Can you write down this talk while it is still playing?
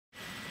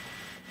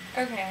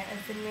Okay,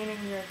 I've been meaning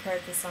to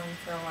record the song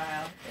for a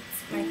while.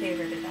 It's my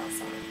favorite Adele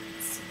song.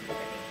 It's super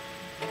pretty.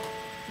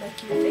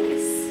 Like your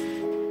face.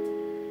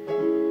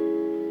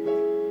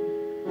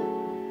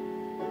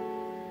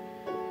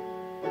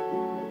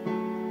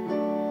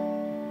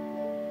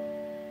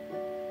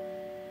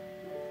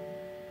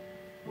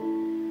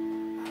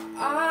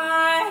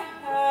 I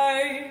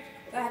heard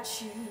that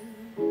you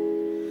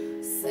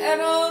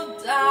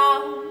settled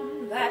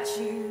down, that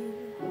you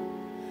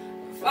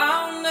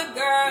found a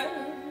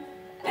girl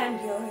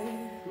and you're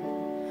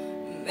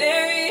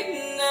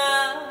married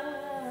now.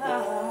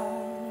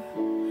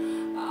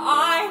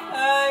 I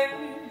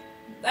heard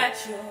that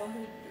your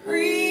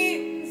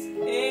dreams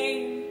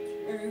came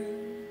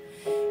true.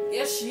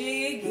 Yes,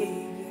 she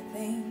gave you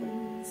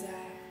things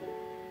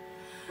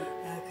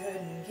I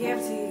couldn't give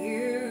to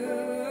you.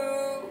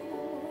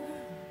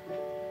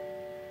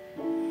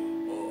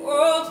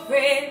 Old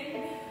friend,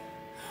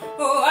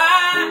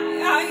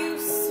 why are you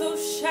so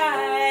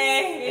shy?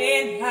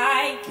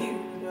 Like you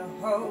to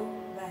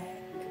hold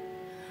back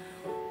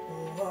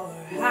or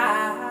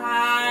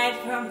hide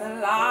from the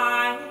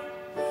light.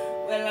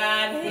 Well,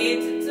 I'd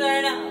hate to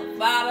turn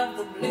up out of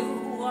the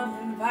blue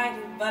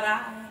uninvited, but I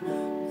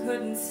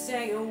couldn't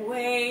stay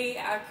away,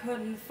 I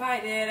couldn't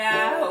fight it.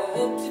 I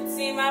hoped you'd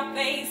see my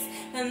face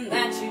and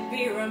that you'd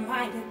be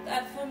reminded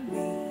that for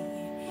me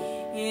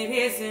it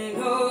isn't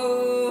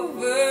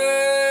over.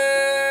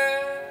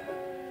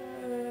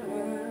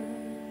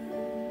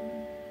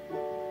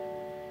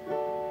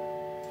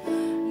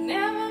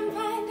 Never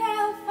mind,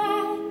 I'll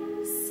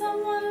find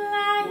someone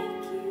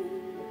like you.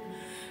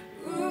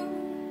 Ooh,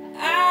 I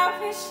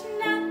wish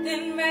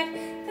nothing but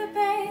the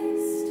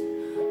best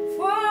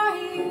for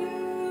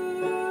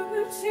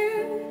you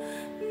too.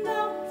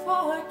 Don't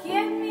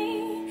forget me,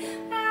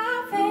 I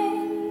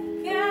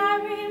beg. I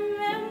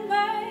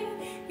remember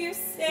you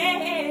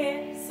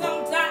said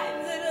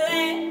sometimes it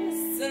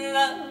lasts in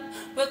love,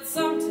 but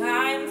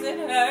sometimes it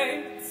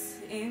hurts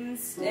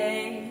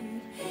instead.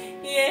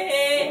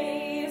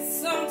 Yeah,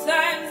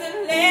 sometimes it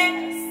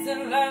lasts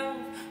in love,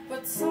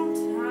 but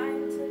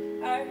sometimes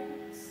it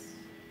hurts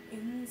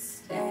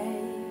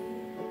instead.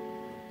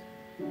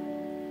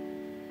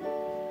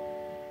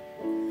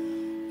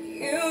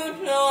 You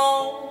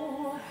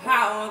know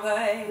how the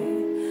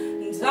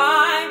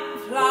time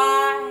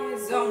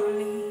flies.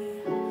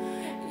 Only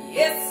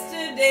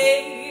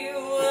yesterday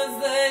was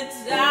the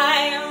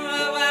time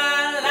of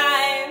our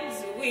lives.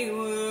 We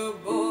were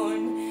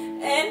born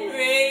and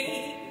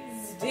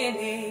raised in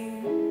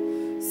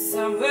a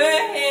summer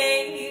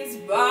haze,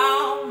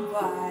 bound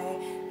by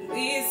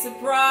the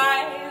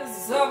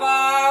surprise of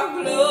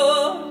our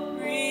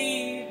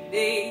glory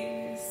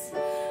days.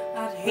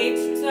 I'd hate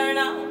to turn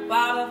up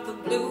out of the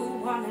blue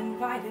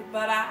uninvited,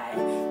 but I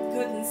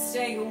couldn't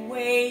stay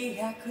away,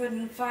 I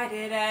couldn't fight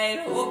it. I'd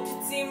hoped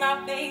you'd see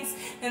my face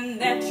and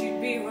that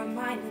you'd be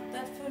reminded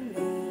that for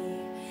me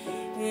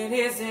it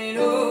isn't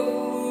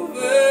over.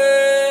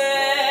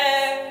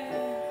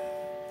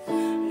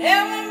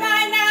 Never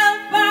mind, I'll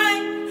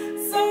find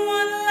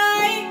someone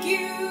like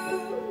you.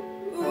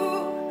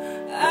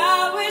 I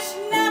wish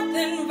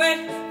nothing but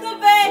the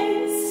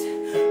best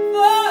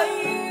for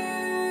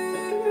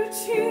you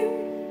too.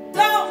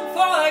 Don't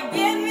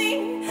forget me,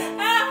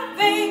 I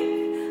beg.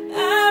 I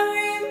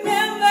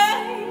remember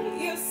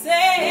you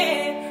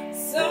said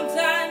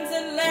sometimes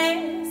it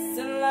lasts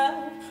in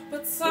love,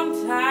 but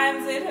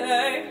sometimes it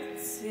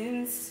hurts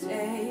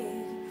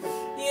instead.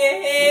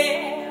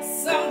 Yeah,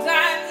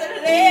 sometimes it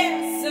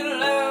lasts in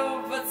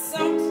love, but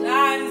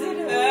sometimes it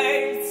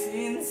hurts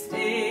instead.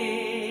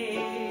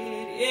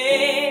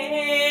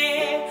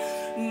 Yeah,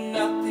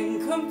 nothing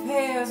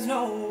compares,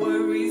 no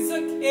worries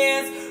or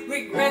cares,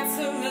 regrets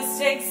or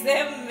mistakes,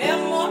 their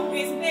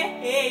memories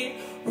made.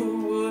 Who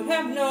would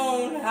have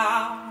known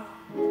how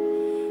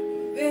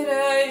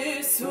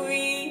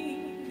bittersweet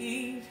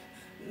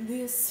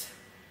this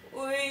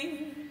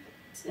sweet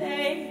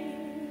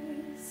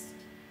taste?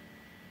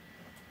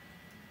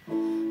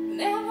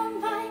 Never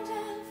mind,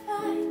 I'll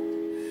find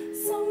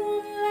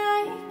someone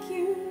like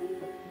you.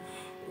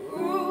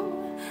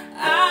 Ooh,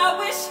 I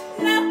wish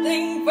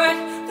nothing but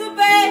the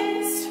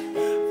best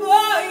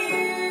for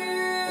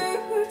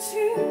you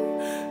too.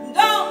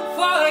 Don't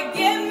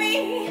forget me,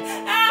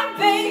 I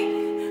beg.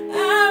 I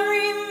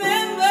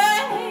remember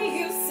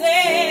you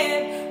said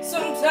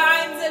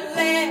sometimes it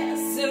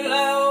lasts in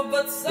love,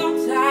 but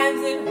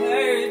sometimes it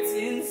hurts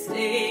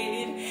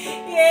instead.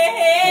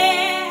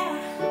 Yeah,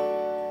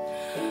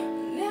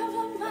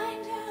 never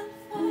mind, I'll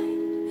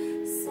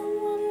find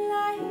someone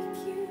like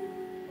you.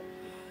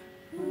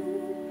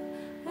 Ooh,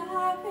 I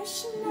wish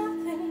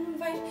nothing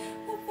but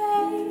the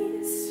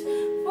best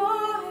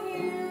for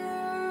you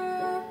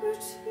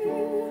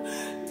too.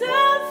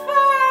 Don't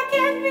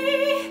forget me,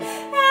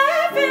 I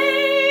beg.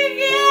 I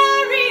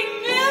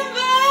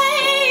remember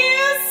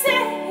you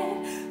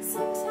said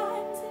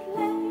sometimes it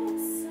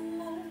lasts in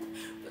love,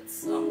 but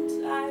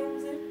sometimes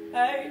it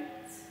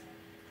hurts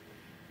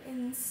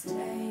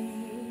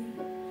instead.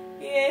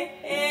 Yeah,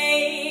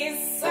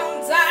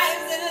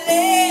 sometimes it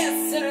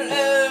lasts in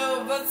love,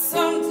 but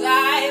sometimes